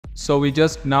So we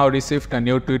just now received a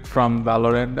new tweet from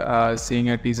Valorant,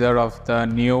 seeing a teaser of the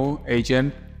new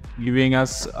agent, giving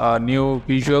us new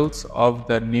visuals of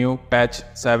the new patch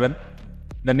 7.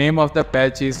 The name of the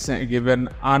patch is given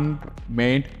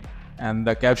UNMADE, and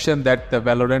the caption that the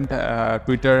Valorant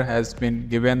Twitter has been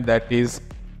given, that is,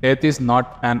 death is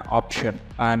not an option.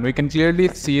 And we can clearly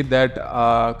see that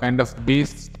kind of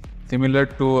beast similar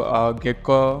to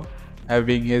Gecko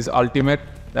having his ultimate,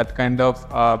 that kind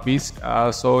of beast.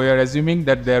 So we are assuming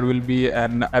that there will be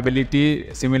an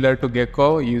ability similar to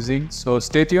Gecko using. So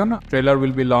stay tuned. Trailer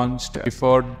will be launched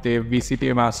before the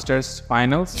VCT Masters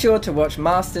Finals. Be sure to watch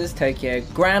Masters Tokyo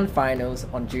Grand Finals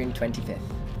on June 25th.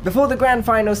 Before the Grand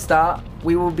Finals start,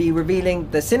 we will be revealing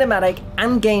the cinematic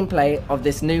and gameplay of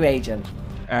this new agent.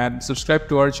 And subscribe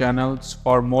to our channels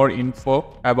for more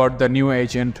info about the new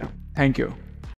agent. Thank you.